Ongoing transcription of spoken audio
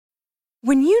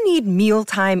When you need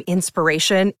mealtime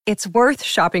inspiration, it's worth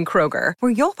shopping Kroger,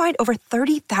 where you'll find over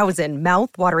 30,000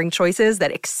 mouth-watering choices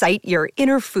that excite your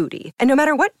inner foodie. And no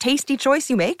matter what tasty choice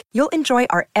you make, you'll enjoy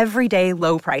our everyday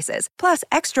low prices, plus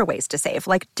extra ways to save,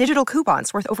 like digital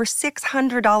coupons worth over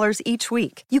 $600 each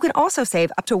week. You can also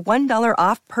save up to $1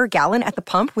 off per gallon at the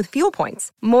pump with fuel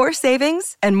points. More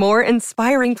savings and more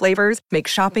inspiring flavors make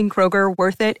shopping Kroger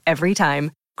worth it every time.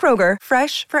 Kroger,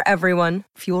 fresh for everyone.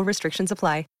 Fuel restrictions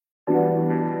apply.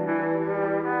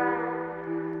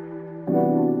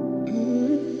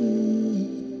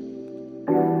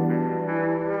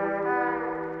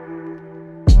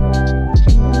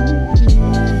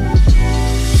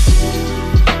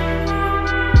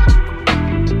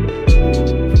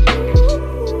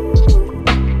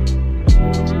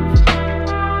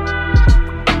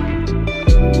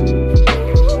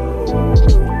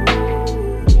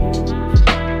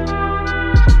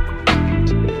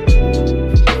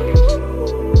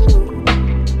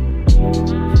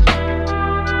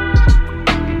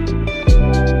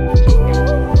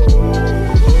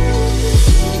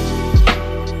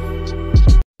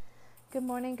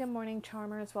 Good morning,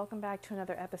 Charmers. Welcome back to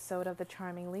another episode of The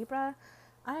Charming Libra.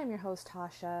 I am your host,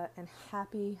 Tasha, and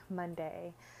happy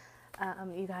Monday.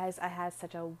 You guys, I had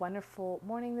such a wonderful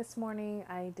morning this morning.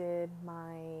 I did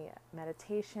my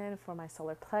meditation for my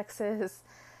solar plexus.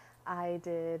 I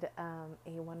did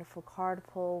a wonderful card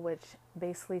pull, which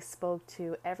basically spoke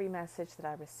to every message that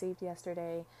I received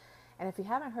yesterday. And if you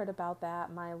haven't heard about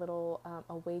that, my little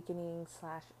awakening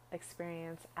 /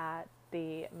 experience at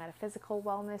the Metaphysical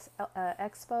Wellness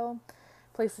Expo,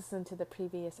 please listen to the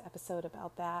previous episode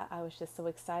about that. I was just so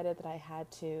excited that I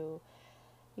had to,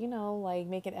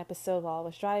 make an episode while I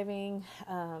was driving.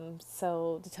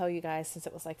 So to tell you guys, since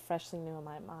it was like freshly new in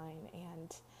my mind,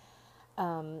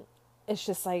 and it's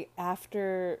just like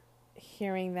after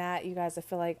hearing that, you guys, I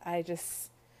feel like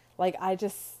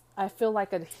I feel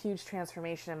like a huge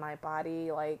transformation in my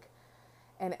body,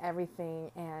 and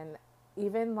everything. And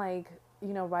even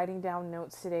writing down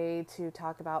notes today to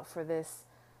talk about for this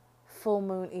full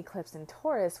moon eclipse in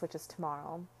Taurus, which is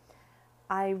tomorrow.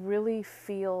 I really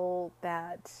feel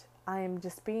that I am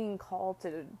just being called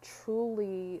to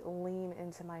truly lean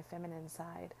into my feminine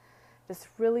side, just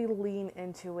really lean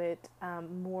into it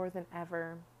more than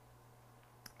ever.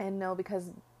 And no, because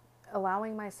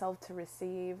allowing myself to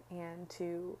receive and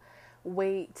to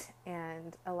wait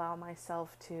and allow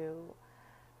myself to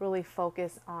really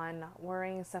focus on not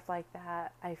worrying and stuff like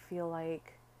that, I feel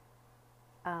like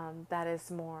that is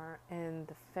more in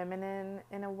the feminine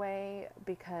in a way,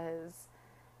 because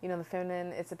the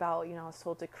feminine, it's about, I was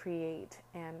told to create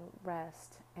and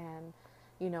rest, and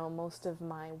most of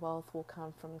my wealth will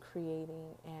come from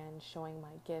creating and showing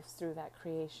my gifts through that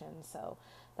creation. So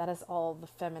that is all the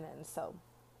feminine. So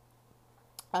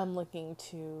I'm looking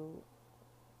to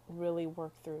really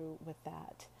work through with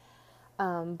that.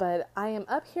 But I am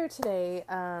up here today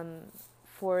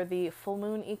for the full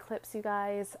moon eclipse, you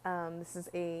guys. This is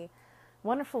a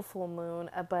wonderful full moon,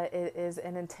 but it is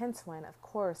an intense one, of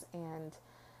course. And,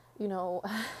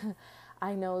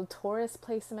 I know Taurus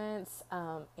placements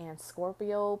and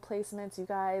Scorpio placements, you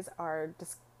guys, are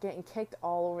just getting kicked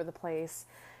all over the place.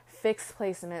 Fixed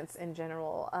placements in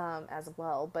general as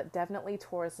well, but definitely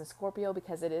Taurus and Scorpio,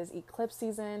 because it is eclipse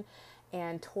season.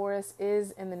 And Taurus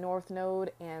is in the North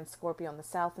Node and Scorpio on the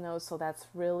South Node. So that's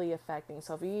really affecting.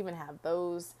 So if you even have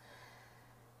those,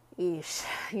 it's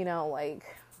going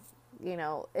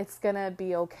to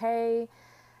be okay.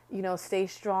 Stay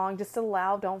strong. Just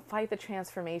don't fight the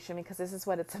transformation, because this is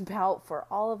what it's about for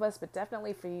all of us, but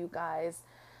definitely for you guys.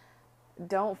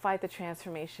 Don't fight the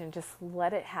transformation. Just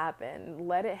let it happen.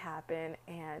 Let it happen,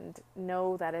 and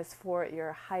know that it's for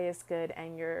your highest good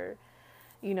and your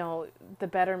the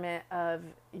betterment of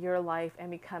your life and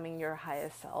becoming your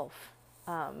highest self,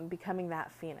 becoming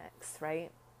that phoenix, right?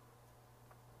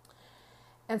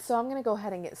 And so I'm going to go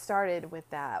ahead and get started with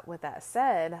that. With that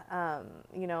said,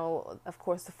 of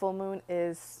course, the full moon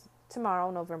is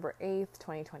tomorrow, November 8th,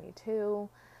 2022.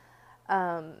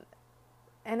 And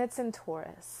it's in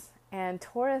Taurus. And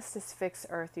Taurus is fixed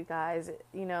earth, you guys.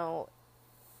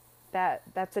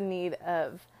 That's a need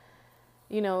of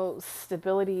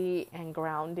stability and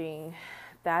grounding.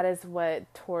 That is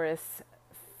what Taurus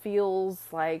feels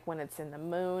like when it's in the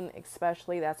moon,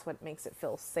 especially. That's what makes it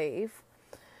feel safe.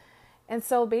 And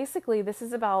so basically this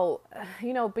is about,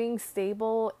 being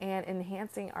stable and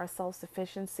enhancing our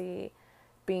self-sufficiency,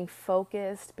 being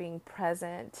focused, being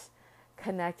present,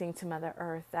 connecting to Mother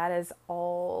Earth. That is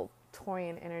all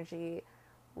Taurian energy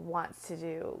wants to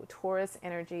do. Taurus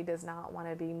energy does not want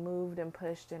to be moved and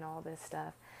pushed and all this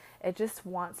stuff. It just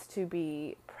wants to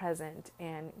be present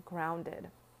and grounded.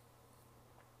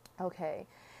 Okay.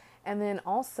 And then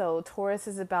also Taurus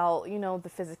is about, the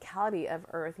physicality of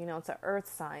Earth. It's an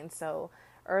Earth sign. So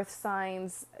Earth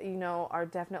signs, are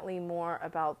definitely more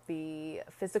about the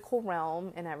physical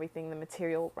realm and everything, the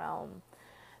material realm.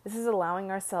 This is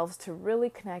allowing ourselves to really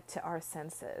connect to our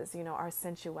senses, our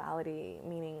sensuality,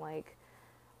 meaning like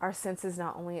our senses,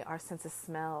 not only our sense of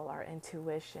smell, our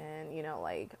intuition,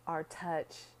 like our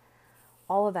touch,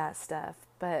 all of that stuff.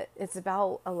 But it's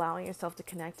about allowing yourself to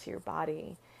connect to your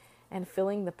body and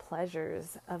feeling the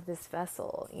pleasures of this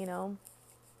vessel,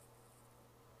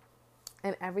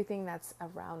 and everything that's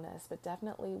around us, but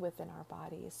definitely within our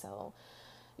body. So,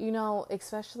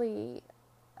 especially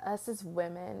us as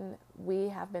women, we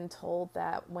have been told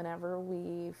that whenever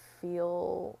we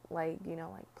feel like,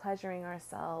 like pleasuring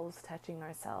ourselves, touching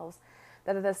ourselves,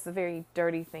 that's a very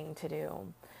dirty thing to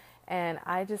do. And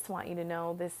I just want you to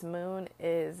know this moon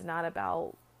is not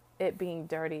about it being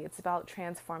dirty. It's about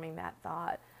transforming that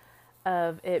thought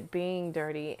of it being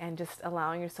dirty and just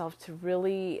allowing yourself to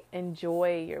really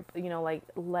enjoy your, like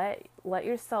let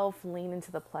yourself lean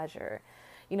into the pleasure.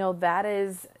 That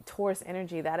is Taurus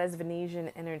energy. That is Venusian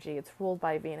energy. It's ruled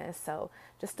by Venus. So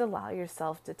just allow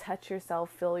yourself to touch yourself,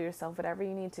 feel yourself, whatever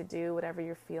you need to do, whatever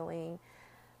you're feeling,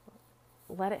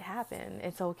 let it happen.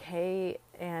 It's okay.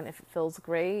 And if it feels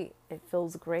great,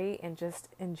 and just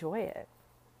enjoy it.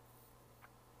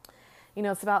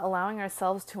 It's about allowing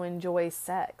ourselves to enjoy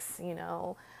sex,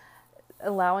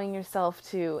 allowing yourself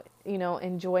to,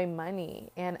 enjoy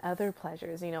money and other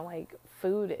pleasures, like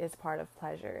food is part of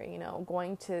pleasure,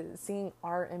 going to seeing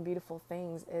art and beautiful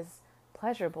things is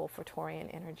pleasurable for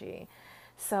Taurian energy.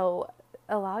 So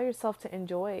allow yourself to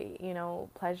enjoy,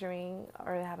 pleasuring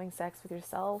or having sex with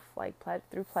yourself, like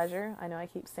through pleasure. I know I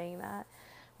keep saying that.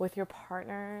 With your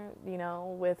partner,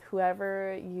 with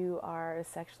whoever you are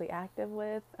sexually active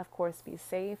with, of course, be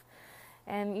safe.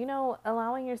 And,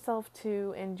 allowing yourself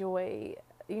to enjoy,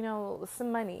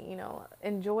 some money,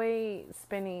 enjoy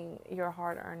spending your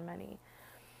hard-earned money.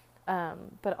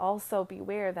 But also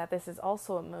beware that this is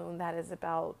also a moon that is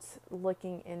about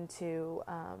looking into,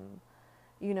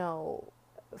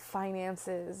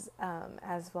 finances,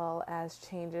 as well as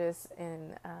changes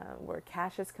in where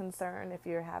cash is concerned, if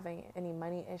you're having any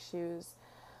money issues.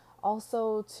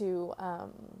 Also to,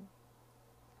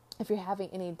 if you're having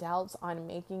any doubts on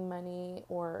making money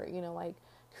or, like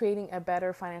creating a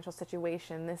better financial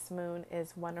situation, this moon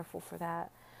is wonderful for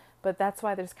that. But that's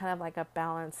why there's kind of like a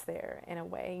balance there in a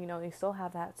way. You still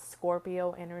have that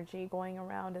Scorpio energy going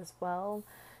around as well.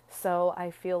 So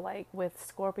I feel like with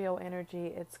Scorpio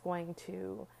energy, it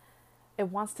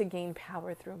wants to gain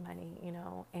power through money,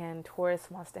 and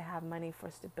Taurus wants to have money for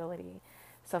stability.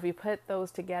 So if you put those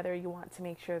together, you want to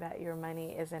make sure that your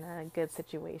money is in a good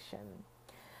situation.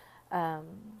 But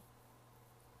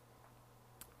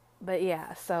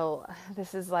yeah, so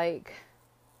this is like,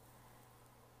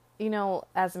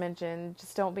 as mentioned,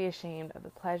 just don't be ashamed of the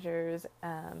pleasures.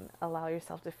 Allow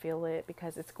yourself to feel it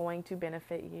because it's going to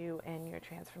benefit you and your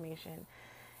transformation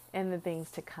and the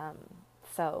things to come.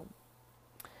 So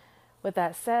with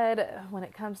that said, when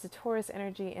it comes to Taurus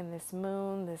energy in this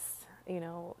moon, this,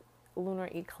 lunar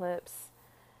eclipse,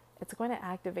 it's going to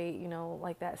activate,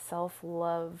 like that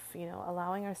self-love,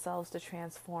 allowing ourselves to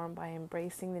transform by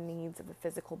embracing the needs of the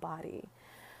physical body.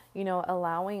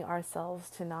 Allowing ourselves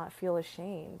to not feel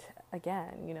ashamed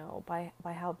again, by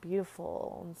how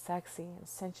beautiful and sexy and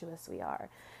sensuous we are.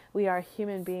 We are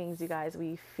human beings, you guys.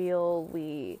 We feel,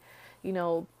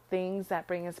 things that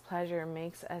bring us pleasure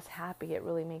makes us happy. It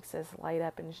really makes us light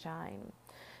up and shine.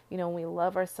 When we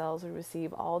love ourselves, we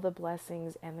receive all the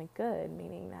blessings and the good,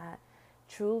 meaning that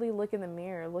truly look in the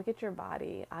mirror, look at your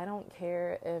body. I don't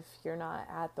care if you're not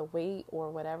at the weight or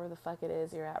whatever the fuck it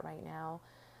is you're at right now.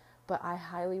 But I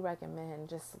highly recommend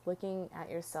just looking at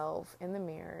yourself in the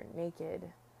mirror naked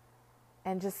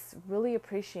and just really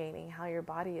appreciating how your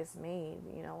body is made,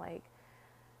 like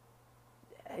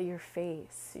your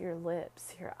face, your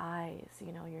lips, your eyes,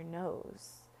 your nose,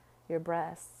 your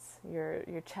breasts, your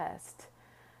chest,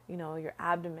 your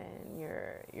abdomen,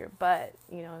 your butt,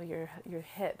 your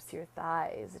hips, your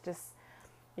thighs, just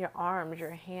your arms,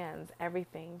 your hands,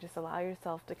 everything. Just allow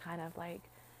yourself to kind of like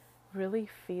really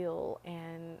feel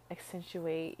and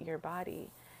accentuate your body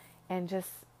and just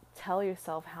tell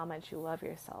yourself how much you love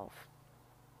yourself.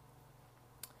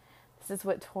 This is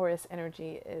what Taurus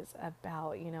energy is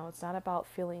about. It's not about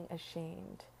feeling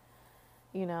ashamed.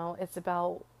 It's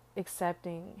about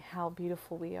accepting how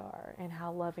beautiful we are and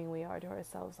how loving we are to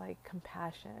ourselves, like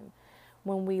compassion.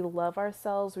 When we love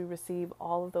ourselves, we receive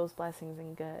all of those blessings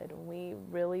and good. When we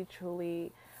really,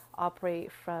 truly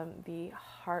operate from the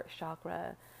heart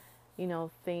chakra,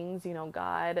 things,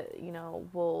 God,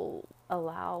 will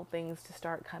allow things to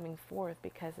start coming forth,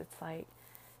 because it's like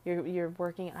you're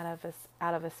working out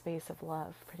of a space of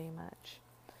love, pretty much.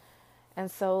 And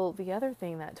so the other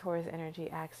thing that Taurus energy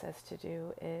asks us to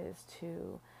do is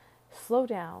to slow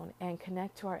down and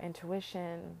connect to our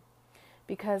intuition,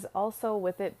 because also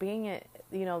with it being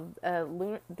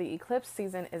the eclipse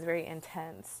season is very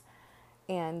intense.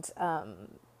 And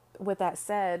with that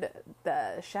said,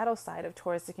 the shadow side of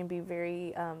Taurus, it can be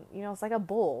very, it's like a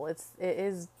bull.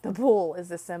 The bull is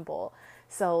the symbol.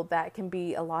 So that can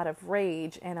be a lot of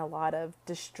rage and a lot of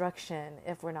destruction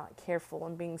if we're not careful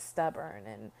and being stubborn.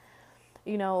 And,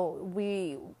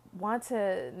 we want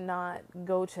to not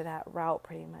go to that route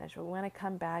pretty much. We want to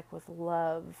come back with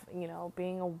love,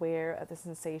 being aware of the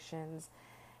sensations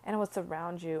and what's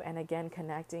around you. And again,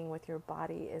 connecting with your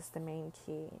body is the main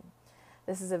key.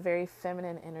 This is a very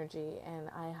feminine energy, and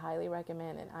I highly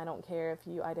recommend, and I don't care if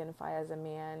you identify as a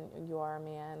man, you are a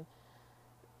man,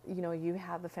 you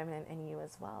have the feminine in you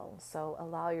as well. So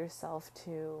allow yourself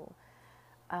to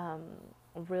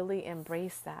really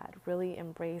embrace that, really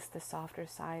embrace the softer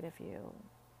side of you.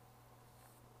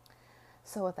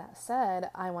 So with that said,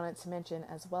 I wanted to mention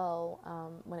as well,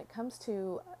 when it comes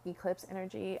to eclipse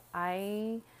energy,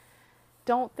 I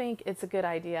don't think it's a good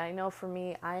idea. I know for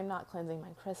me, I am not cleansing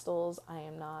my crystals. I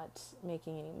am not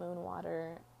making any moon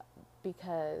water,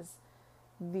 because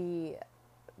the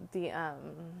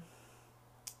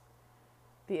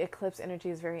eclipse energy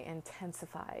is very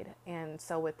intensified. And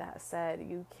so with that said,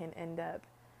 you can end up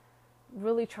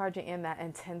really charging in that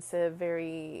intensive,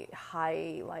 very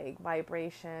high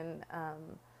vibration,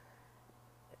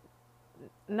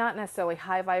 not necessarily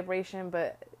high vibration,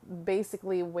 but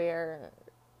basically where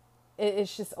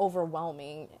it's just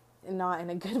overwhelming, not in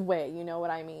a good way, you know what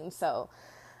I mean? So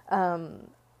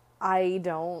I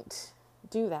don't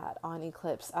do that on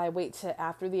eclipse. I wait till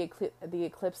after the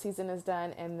eclipse season is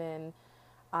done, and then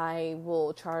I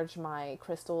will charge my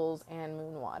crystals and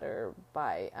moon water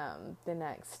by the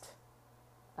next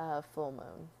full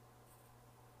moon.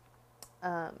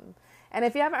 And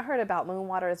if you haven't heard about moon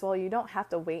water as well, you don't have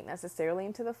to wait necessarily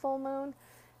into the full moon.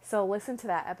 So listen to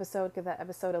that episode, give that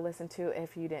episode a listen to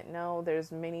if you didn't know.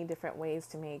 There's many different ways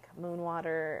to make moon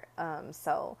water.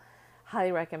 So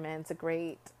highly recommend. It's a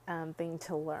great thing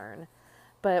to learn.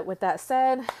 But with that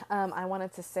said, I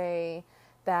wanted to say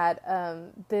that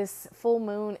this full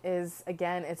moon is,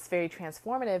 again, it's very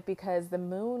transformative, because the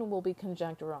moon will be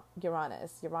conjunct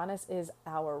Uranus. Uranus is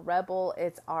our rebel.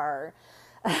 It's our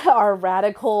our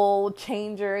radical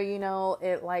changer.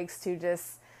 It likes to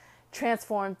just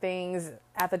transform things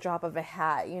at the drop of a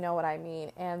hat. You know what I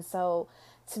mean? And so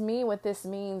to me, what this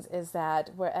means is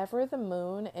that wherever the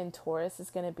moon in Taurus is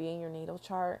going to be in your natal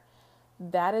chart,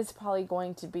 that is probably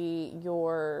going to be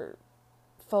your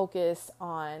focus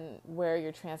on where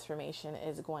your transformation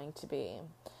is going to be.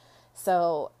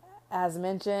 So as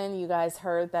mentioned, you guys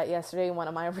heard that yesterday one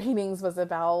of my readings was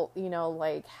about,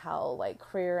 how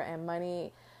career and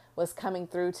money was coming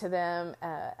through to them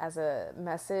as a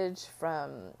message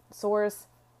from source.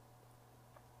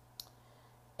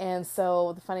 And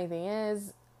so the funny thing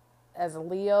is, as a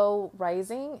Leo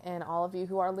rising, and all of you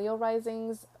who are Leo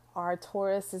risings, our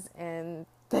Taurus is in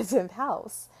the 10th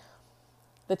house.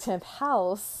 The 10th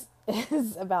house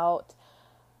is about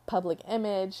public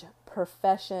image,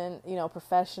 profession,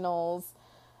 professionals,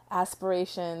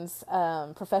 aspirations,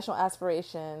 professional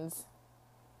aspirations,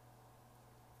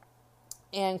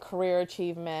 and career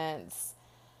achievements.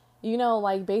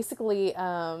 Basically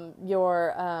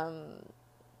your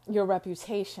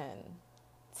reputation.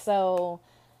 So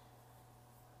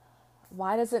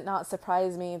why does it not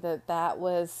surprise me that that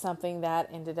was something that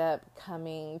ended up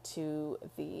coming to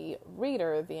the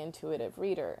reader, the intuitive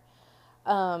reader?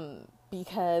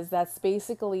 Because that's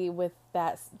basically, with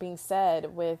that being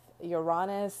said, with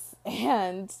Uranus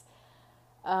and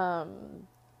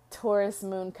Taurus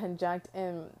moon conjunct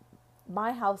in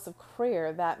my house of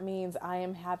career, that means I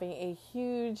am having a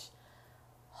huge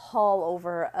haul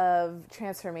over of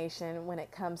transformation when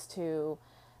it comes to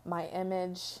my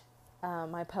image,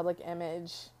 my public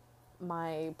image,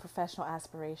 my professional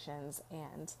aspirations,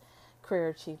 and career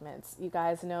achievements. You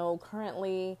guys know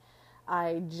currently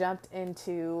I jumped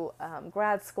into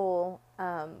grad school.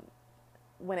 I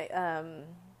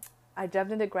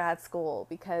jumped into grad school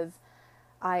because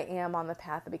I am on the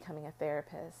path of becoming a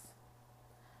therapist.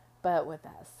 But with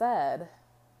that said,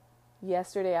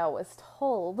 yesterday I was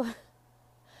told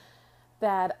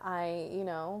that I,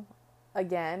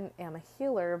 again, am a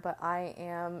healer, but I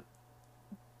am,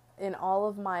 in all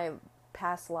of my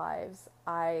past lives,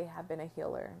 I have been a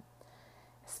healer.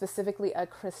 specifically a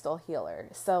crystal healer.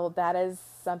 So that is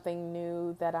something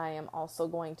new that I am also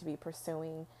going to be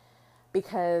pursuing,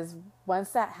 because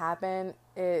once that happened,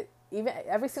 it even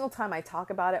every single time I talk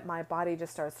about it, my body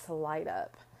just starts to light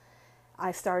up.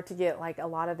 I start to get like a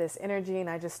lot of this energy, and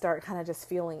I just start kind of just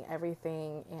feeling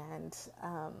everything, and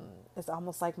it's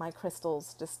almost like my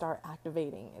crystals just start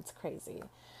activating. It's crazy.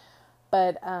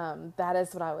 But that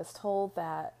is what I was told,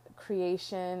 that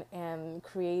creation and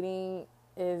creating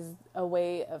is a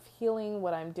way of healing.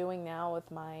 What I'm doing now with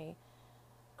my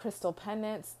crystal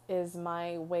pendants is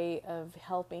my way of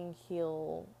helping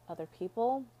heal other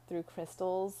people through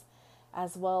crystals,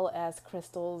 as well as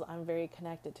crystals. I'm very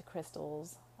connected to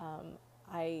crystals.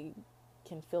 I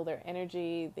can feel their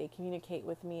energy. They communicate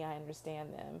with me. I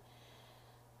understand them.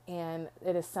 And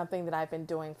it is something that I've been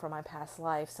doing for my past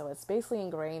life. So it's basically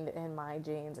ingrained in my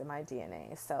genes and my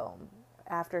DNA. So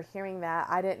after hearing that,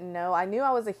 I didn't know. I knew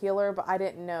I was a healer, but I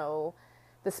didn't know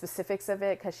the specifics of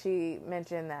it, because she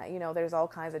mentioned that, there's all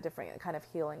kinds of different kind of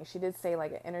healing. She did say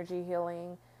like an energy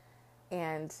healing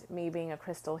and me being a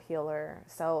crystal healer.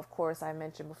 So of course I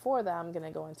mentioned before that I'm going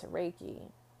to go into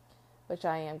Reiki, which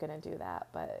I am going to do that.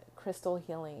 But crystal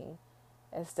healing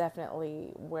is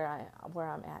definitely where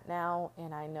I'm at now,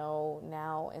 and I know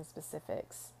now in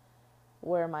specifics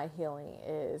where my healing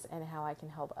is and how I can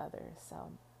help others. So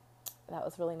that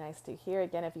was really nice to hear.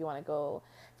 Again, if you want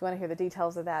to hear the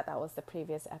details of that, that was the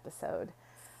previous episode.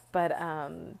 But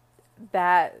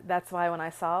that's why when I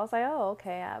saw, I was like, oh,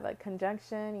 okay, I have a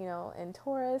conjunction, in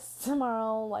Taurus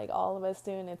tomorrow, like all of us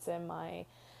do, and it's in my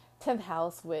 10th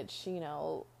house, which,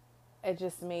 it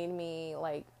just made me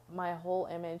like, my whole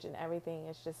image and everything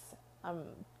is just, I'm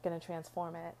going to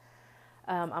transform it.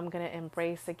 I'm going to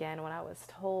embrace again what I was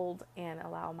told and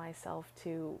allow myself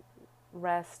to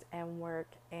rest and work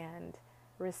and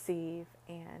receive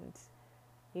and,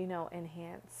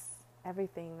 enhance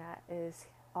everything that is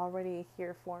already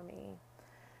here for me.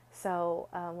 So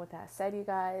with that said, you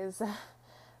guys,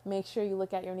 make sure you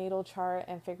look at your natal chart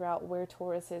and figure out where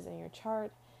Taurus is in your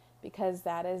chart, because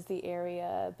that is the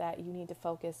area that you need to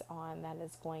focus on, that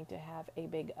is going to have a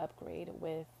big upgrade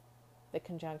with the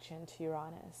conjunction to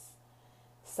Uranus.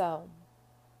 So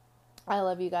I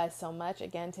love you guys so much.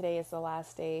 Again, today is the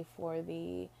last day for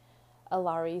the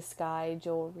Alari Sky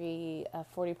jewelry,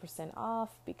 40% off,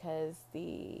 because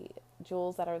the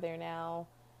jewels that are there now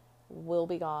will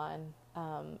be gone.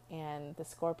 And the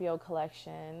Scorpio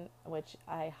collection, which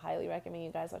I highly recommend you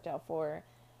guys watch out for.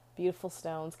 Beautiful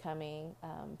stones coming,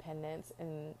 pendants,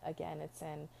 and again, it's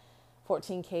in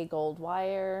 14K gold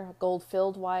wire, gold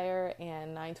filled wire,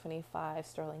 and 925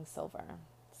 sterling silver.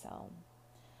 So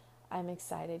I'm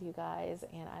excited, you guys,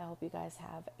 and I hope you guys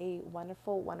have a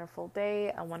wonderful, wonderful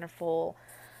day, a wonderful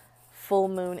full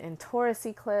moon and Taurus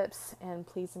eclipse, and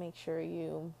please make sure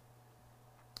you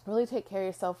really take care of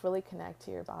yourself, really connect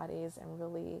to your bodies, and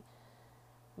really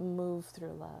move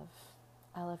through love.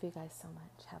 I love you guys so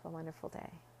much. Have a wonderful day.